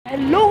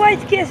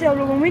Guys कैसे आप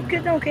लोग, उम्मीद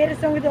करता हूँ खैर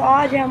से होंगे। तो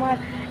आज है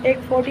हमारा एक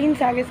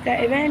 14 अगस्त का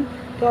इवेंट।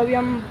 तो अभी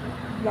हम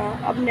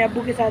अपने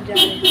अब्बू के साथ जा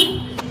रहे हैं।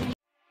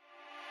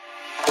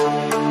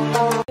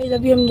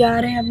 अभी हम जा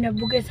रहे हैं अपने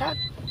अब्बू के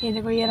साथ। ये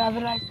देखो ये रात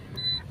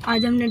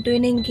आज हमने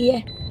ट्रेनिंग की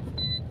है।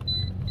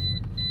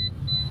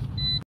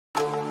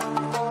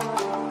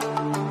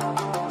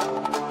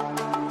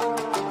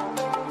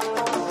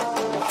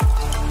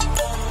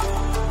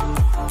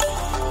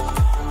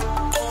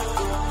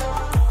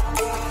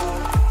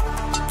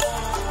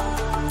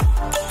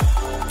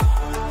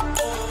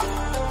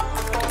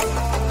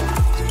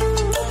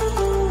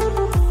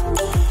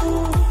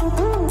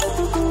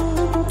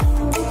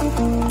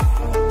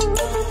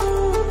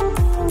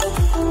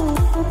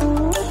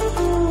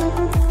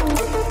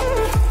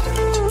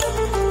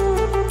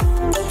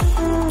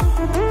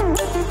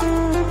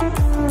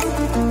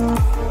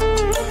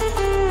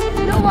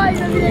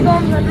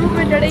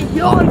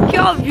 और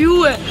क्या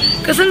व्यू है,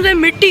 कसम से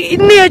मिट्टी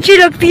इतनी अच्छी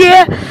लगती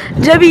है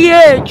जब ये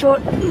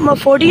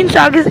 14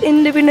 अगस्त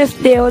इंडिपेंडेंस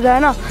डे होता है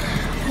ना,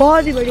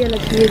 बहुत ही बढ़िया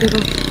लगती है। देखो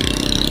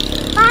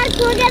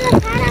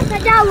सारा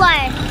सजा हुआ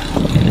है।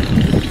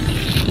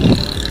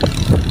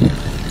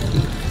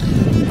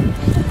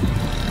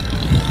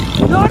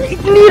 यार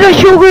इतनी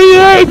रश हो गई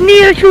है, इतनी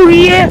रश हो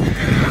गई है,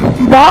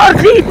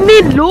 बाहर से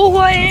इतने लोग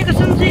आए हैं,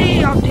 कसम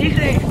से आप देख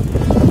रहे हैं।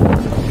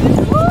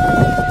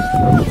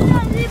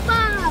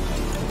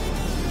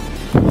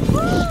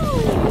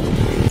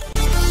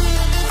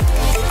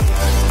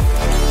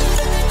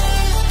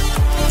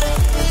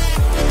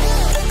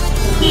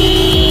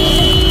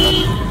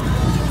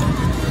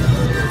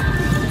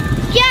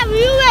 क्या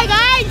व्यू है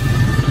गाइस।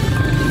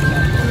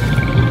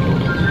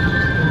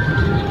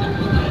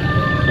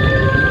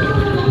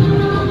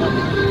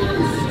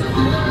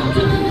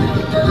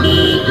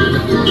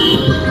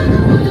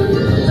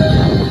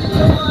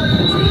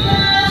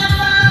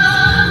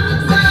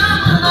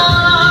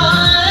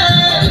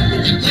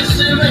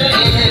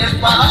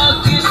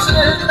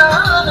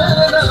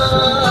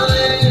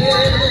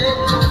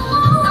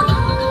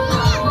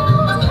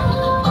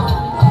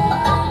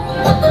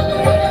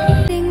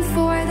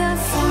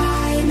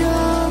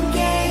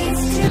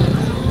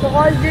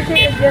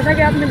 जैसा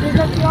कि आपने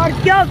देखा कि यार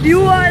क्या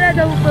व्यू आ रहा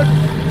था ऊपर,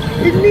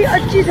 इतनी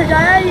अच्छी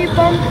सजाया ये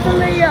कॉम्पिटिशन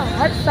में। ये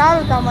हर साल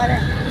होता हमारे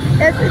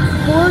ऐसे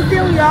बोलते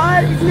हो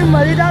यार। इतने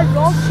मज़ेदार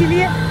ब्लॉग्स के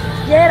लिए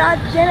जयराज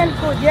चैनल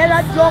को,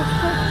 जयराज ब्लॉग्स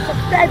को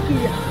सब्सक्राइब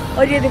कीजिए।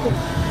 और ये देखो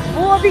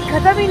वो अभी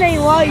ख़त्म ही नहीं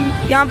हुआ,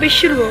 यहाँ पे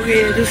शुरू हो गई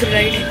है दूसरी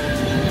राइड।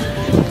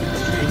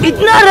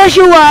 इतना रश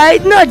हुआ है,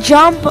 इतना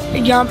जाम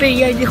यहाँ पे।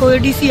 ये देखो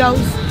डीसी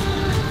हाउस।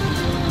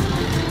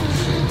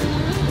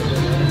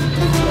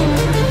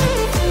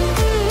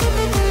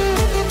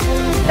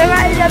 तो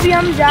गाइस अभी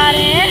हम जा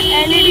रहे हैं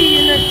NED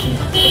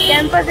यूनिवर्सिटी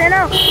कैंपस है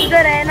ना,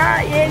 उधर है ना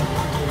ये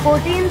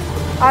 14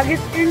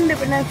 अगस्त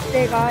इंडिपेंडेंस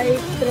डे का एक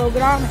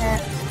प्रोग्राम है।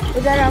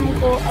 उधर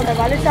हमको अगर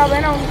वालिद साहब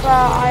है ना, उनका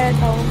आया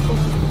था, उनको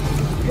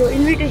जो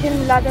इनविटेशन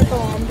मिला था, तो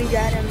हम भी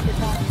जा रहे हैं उनके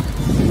साथ।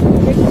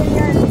 देखते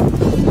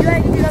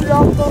हैं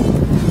ब्लॉग को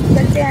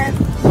चलते हैं।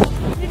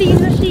 NED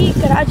यूनिवर्सिटी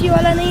कराची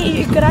वाला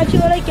नहीं, कराची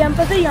वाला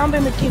कैंपस है यहाँ पे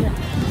मिठी में।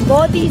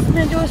 बहुत ही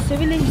इसमें जो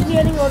सिविल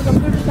इंजीनियरिंग और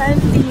कंप्यूटर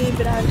साइंस की ये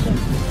ब्रांच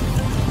है।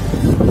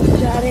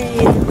 जा रहे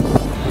हैं,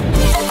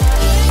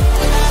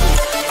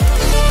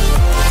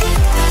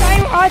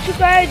 टाइम आ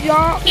चुका है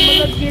जहाँ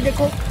मतलब ये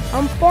देखो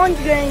हम पहुँच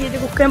गए हैं। ये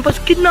देखो कैंपस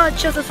कितना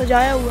अच्छा सा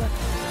सजाया हुआ है,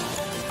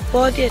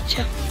 बहुत ही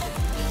अच्छा।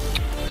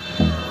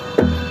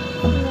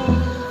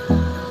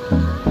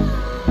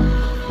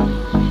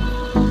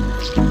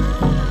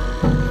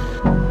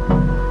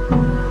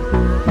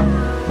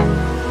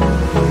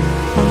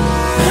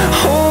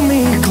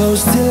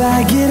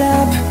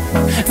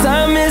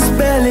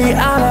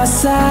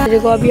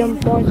 देखो अभी हम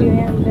पहुंच गए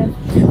हैं अंदर।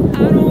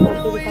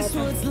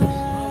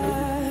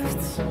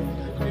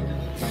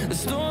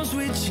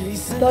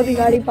 तो अभी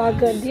गाड़ी पार्क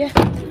कर दिया,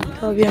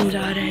 तो अभी हम जा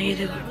रहे हैं। ये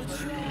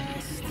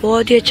देखो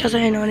बहुत ही अच्छा सा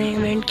इन्होंने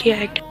इवेंट किया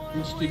है।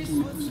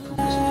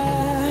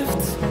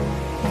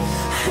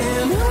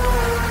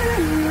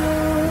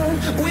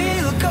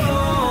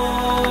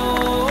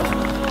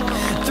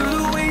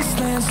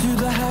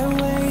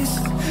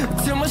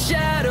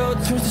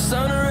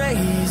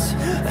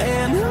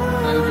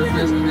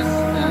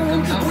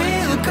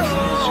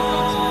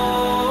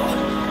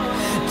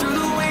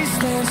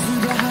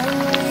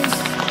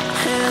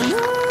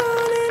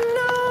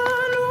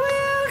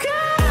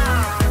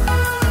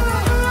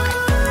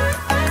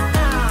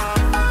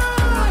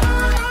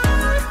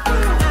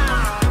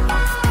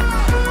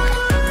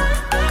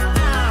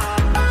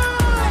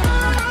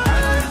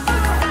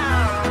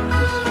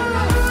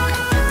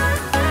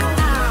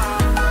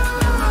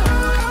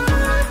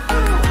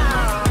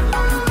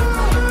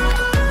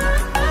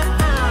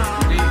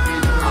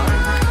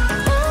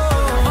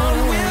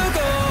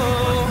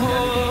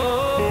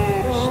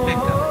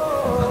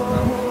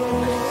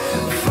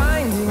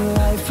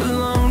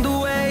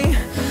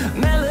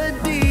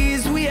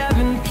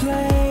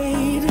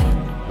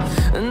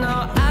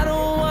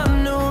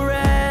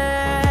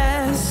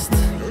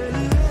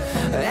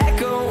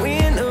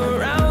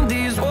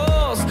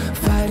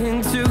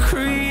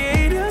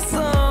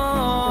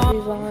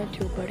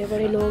 जो बड़े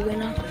बड़े लोग हैं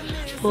ना,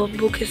 वो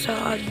अब्बू के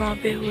साथ वहाँ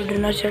पे वो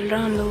डिनर चल रहा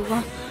है उन लोगों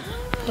का,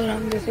 और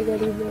हम जैसे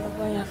गरीब लोगों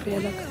का यहाँ पे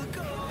अलग।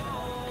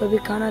 तो अभी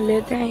खाना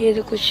लेते हैं। ये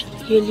तो कुछ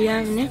ये लिया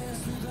है हमने,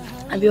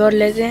 अभी और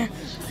लेते हैं।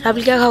 आप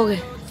क्या खाओगे?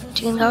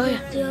 चिकन खाओगे?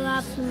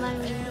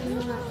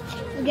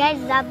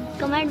 गाइस आप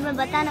कमेंट में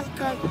बताना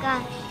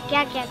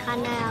क्या क्या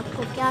खाना है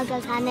आपको, क्या क्या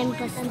खाने में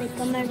पसंद है,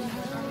 कमेंट में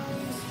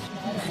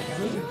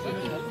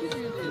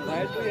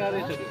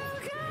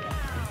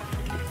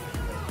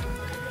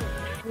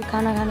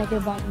खाना खाने के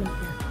बाद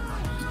मिलते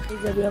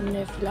हैं। अभी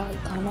हमने फ़िलहाल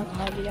खाना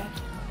खा लिया है,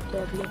 तो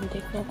अभी हम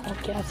देखते हैं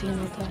क्या सीन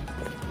होता है,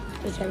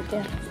 तो चलते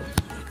हैं।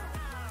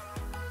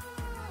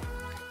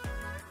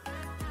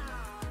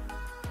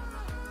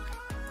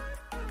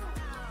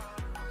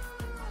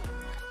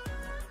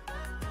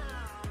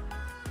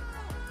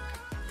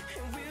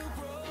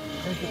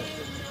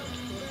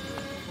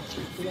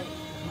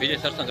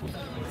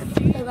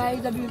 तो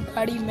गाइस अभी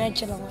गाड़ी मैं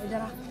चलाऊंगा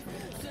जरा।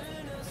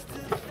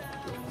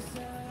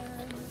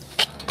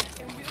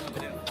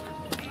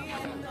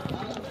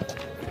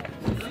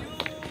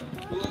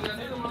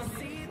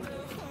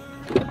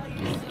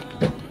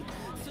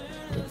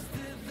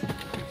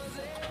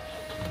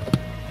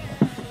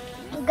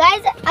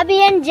 गाइस अभी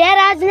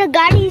जयराज ने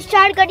गाड़ी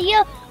स्टार्ट करी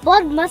है,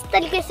 बहुत मस्त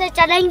तरीके से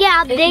चलाएंगे।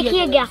 आप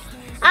देखिएगा,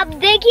 आप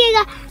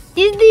देखिएगा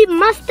इतनी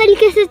मस्त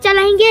तरीके से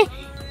चलाएंगे।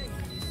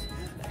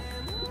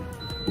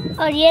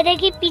 और ये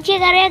देखिए पीछे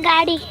कर रहे हैं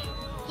गाड़ी,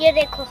 ये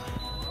देखो।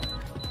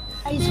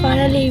 इस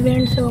फाइनली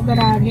इवेंट से होकर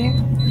आ गए,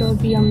 तो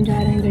अभी हम जा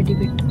रहे हैं गड्डी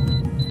पिट।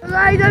 तो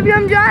गाइस अभी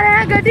हम जा रहे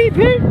हैं गड्डी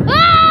पिट।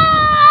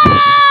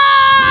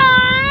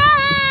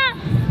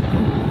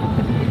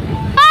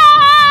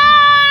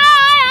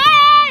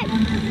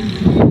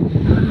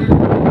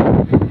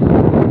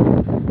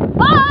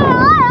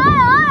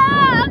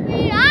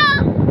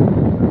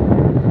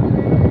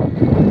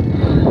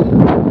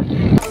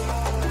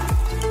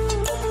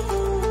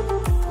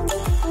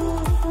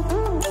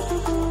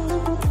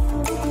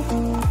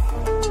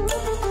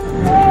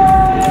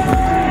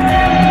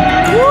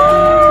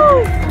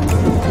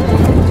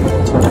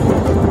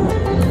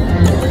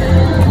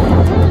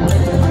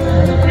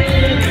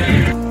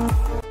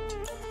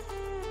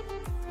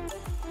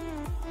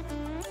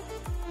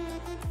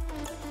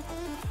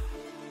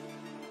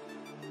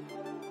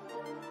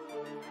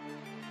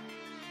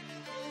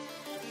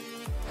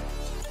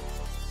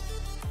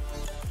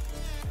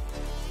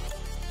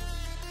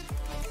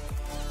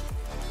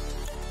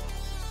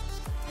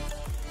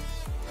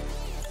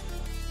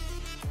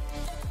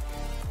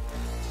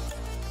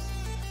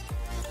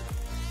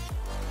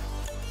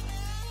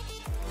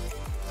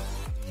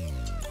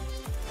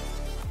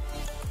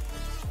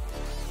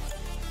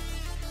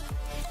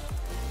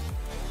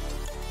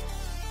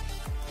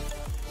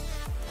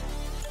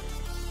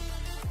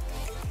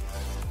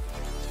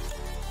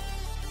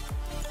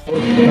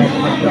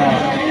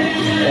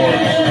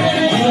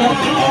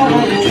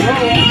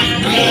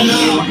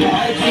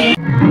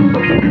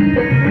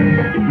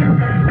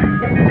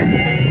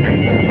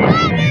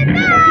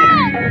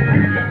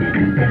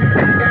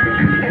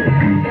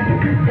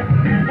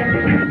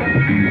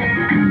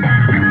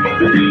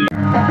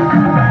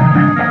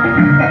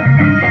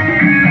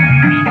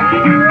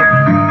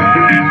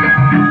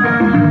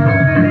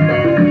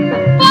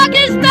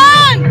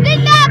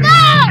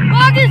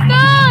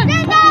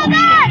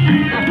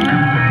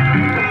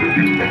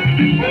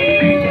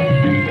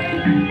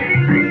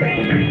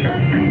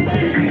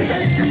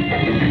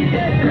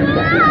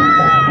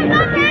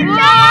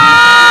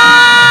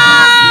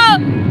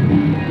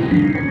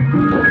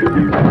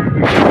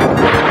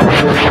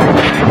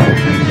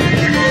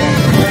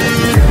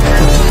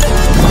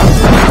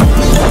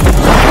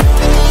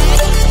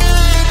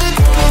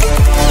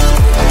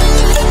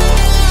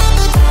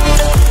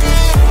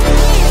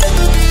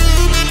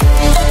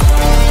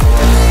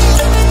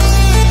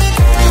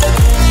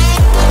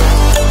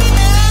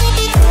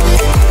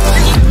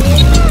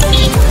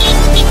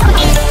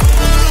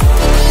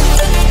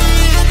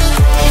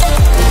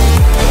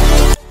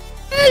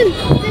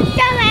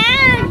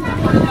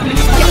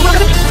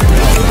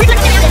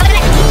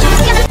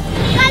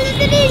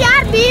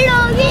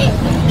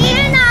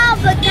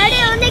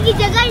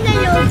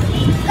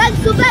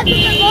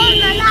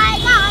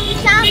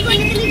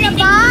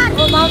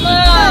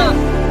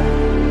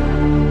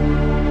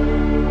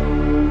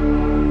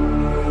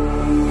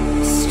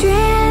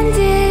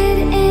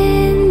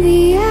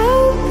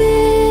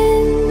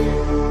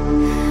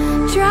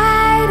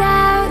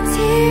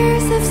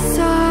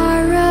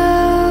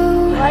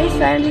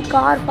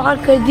 कार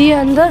पार्क कर दी है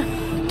अंदर,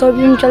 तो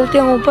अभी हम चलते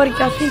हैं ऊपर।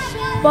 क्या सी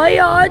भाई,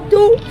 आज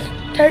तो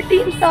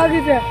 13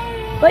 अगस्त है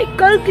भाई,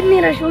 कल कितनी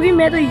रश होगी,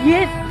 मैं तो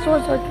ये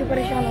सोच सोच के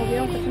परेशान हो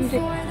गया हूँ कसम से।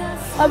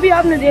 अभी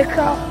आपने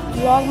देखा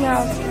व्लॉग में,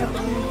 आप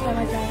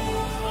बताना चाह रहे हैं,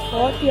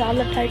 बहुत ही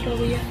हालत टाइट हो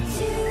गई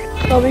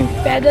है। तो अभी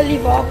पैदल ही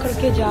वॉक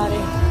करके जा रहे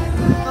हैं,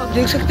 आप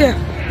देख सकते हैं।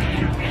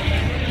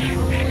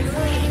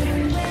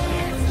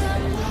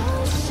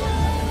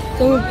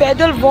 तो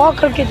पैदल वॉक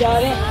करके जा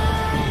रहे हैं।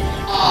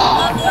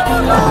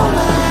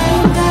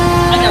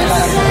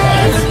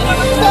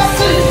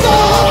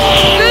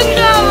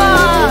 जिंदाबाद।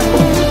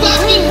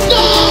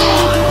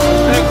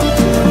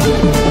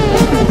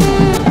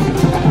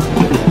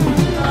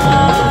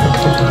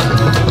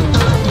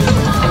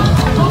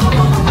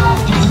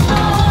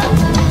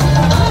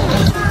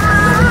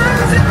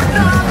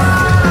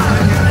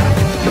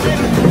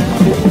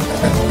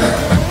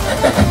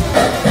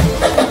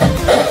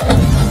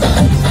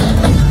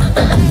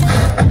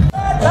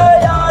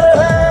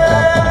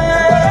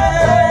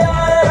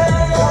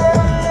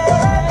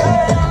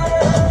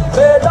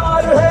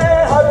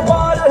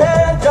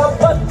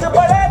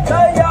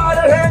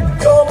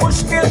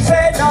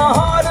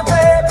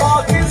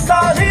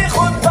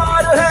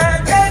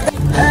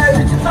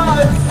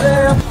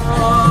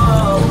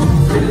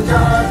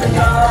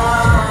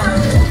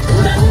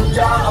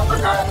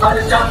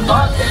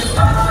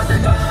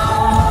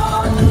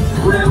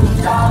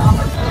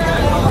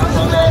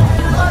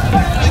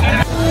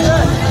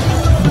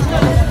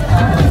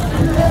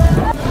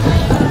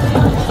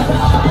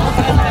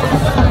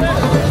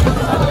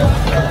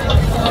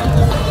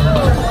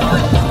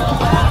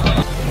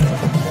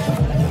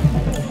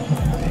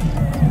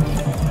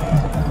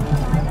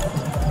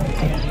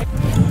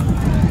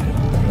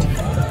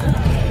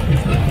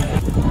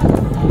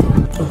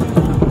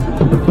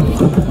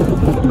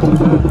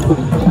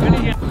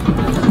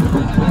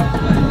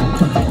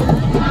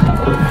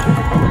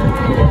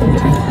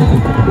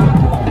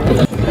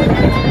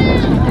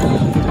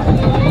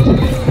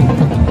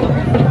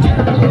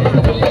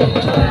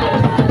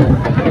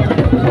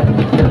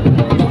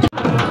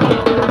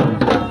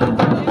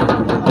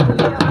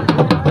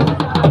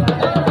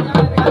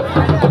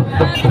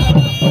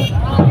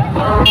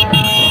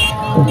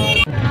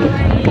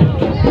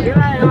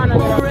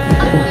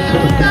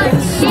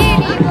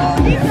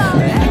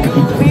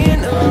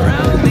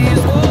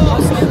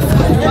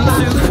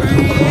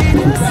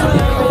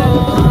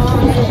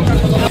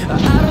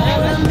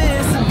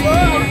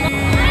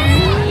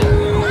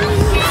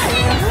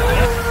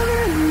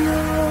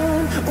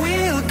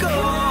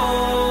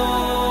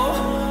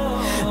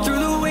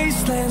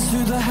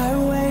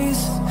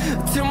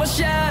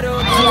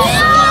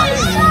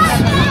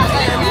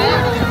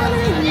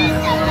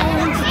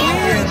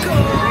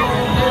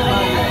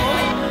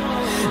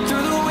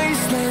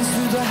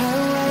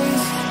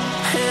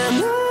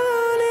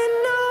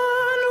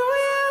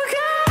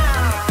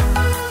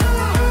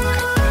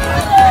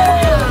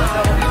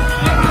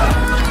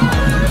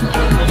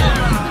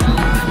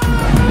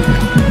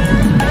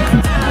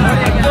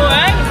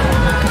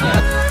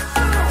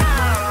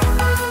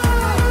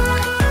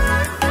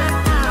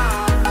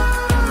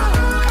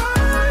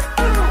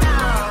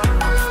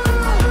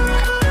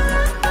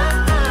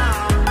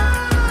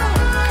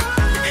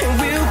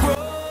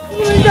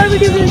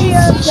 वीडियो के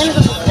लिए चैनल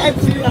को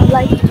सब्सक्राइब,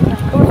 लाइक,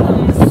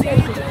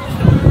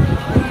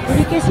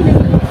 वीडियो कैसी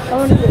लगी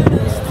कमेंट करें।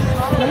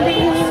 हम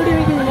देखेंगे वीडियो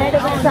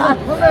के साथ।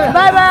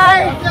 Bye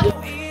bye.